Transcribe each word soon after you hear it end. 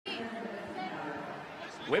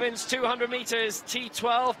Women's 200 meters,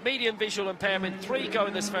 T12, medium visual impairment. 3 go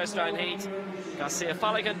in this first round heat. GARCIA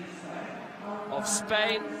of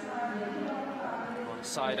Spain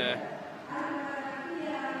alongside her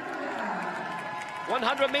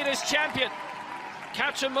 100 meters champion,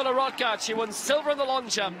 Katrin Müller-ROTTGARDT. She won silver in the long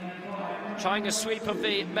jump, trying a sweep of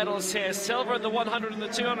the medals here. Silver in the 100 and the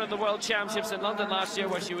 200 of the World Championships in London last year,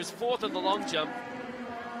 where she was 4th in the long jump.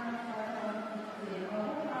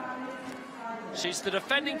 She's the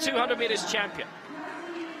defending 200 meters champion.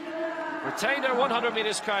 Retained her 100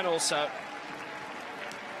 meters crown also.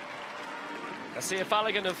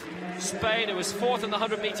 GARCIA of Spain, who was 4th in the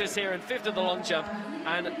 100 meters here and 5th in the long jump.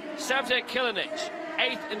 And Sevda,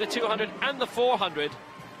 8th in the 200 and the 400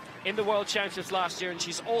 in the World Championships last year, and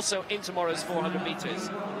she's also in tomorrow's 400 meters.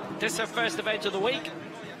 This is her first event of the week.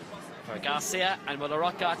 For GARCIA and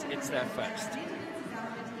Müller-ROTTGARDT, it's their first.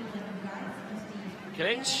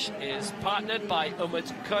 KILINC is partnered by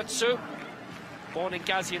Umut KURKCU. Born in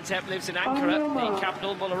Gaziantep, lives in Ankara, the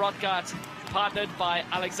capital. Müller-ROTTGARDT partnered by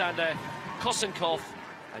Alexander KOSENKOW.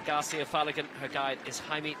 And GARCIA, her guide is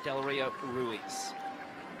Jaime del Rio RUIZ.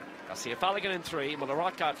 GARCIA in 3,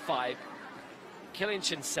 Müller-ROTTGARDT 5,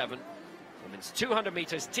 KILINC in 7. Women's 200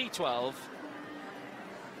 meters, T12.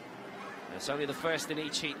 And it's only the first in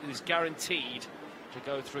each heat who's guaranteed to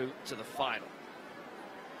go through to the final.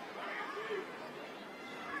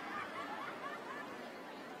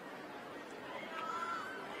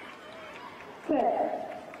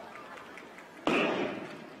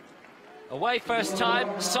 Away first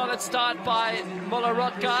time, solid start by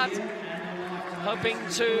Müller-ROTTGARDT, hoping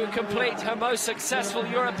to complete her most successful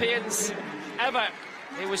Europeans ever.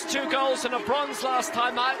 It was 2 golds and a bronze last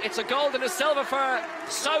time out. It's a gold and a silver for her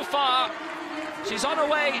so far. She's on her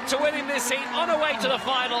way to winning this heat, on her way to the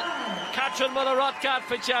final. Katrin Müller-ROTTGARDT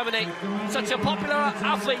for Germany. Such a popular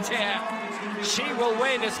athlete here. She will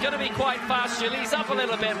win. It's going to be quite fast. She leads up a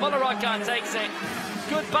little bit. Müller-ROTTGARDT takes it.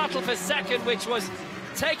 Good battle for second, which was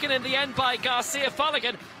taken in the end by GARCIA.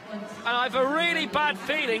 And I have a really bad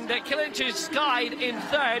feeling that KILINC's guide in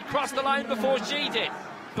 3rd crossed the line before she did.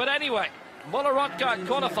 But anyway, Müller-ROTTGARDT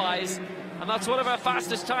qualifies, and that's one of her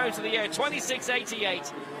fastest times of the year,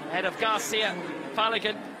 26.88, ahead of GARCIA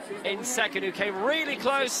in 2nd, who came really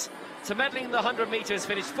close to medaling in the 100 meters,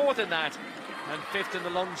 finished 4th in that, and 5th in the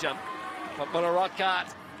long jump. But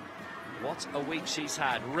Müller-ROTTGARDT, what a week she's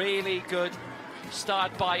had. Really good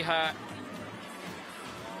start by her.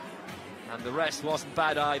 And the rest wasn't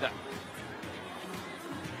bad either.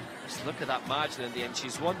 Just look at that margin in the end.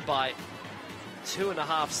 She's won by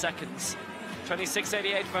 2.5 seconds.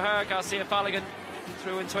 26.88 for her. GARCIA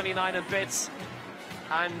through in 29 and bits.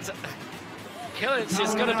 And KILINC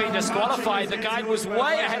is going to be disqualified. The guide was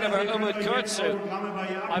way ahead of her, Umut KURKCU.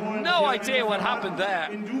 I have no idea what happened there.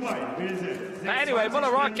 But anyway,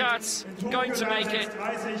 Müller-ROTTGARDT's going to make it.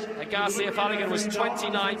 And GARCIA was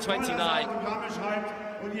 29.29.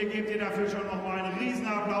 Und ihr gebt ihr dafür schon noch mal einen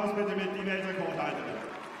Riesenapplaus bitte mit die Weltrekordhalterin.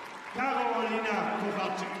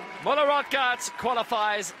 Müller-ROTTGARDT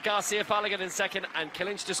qualifies, GARCIA in 2nd, and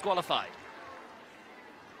KILINC disqualified.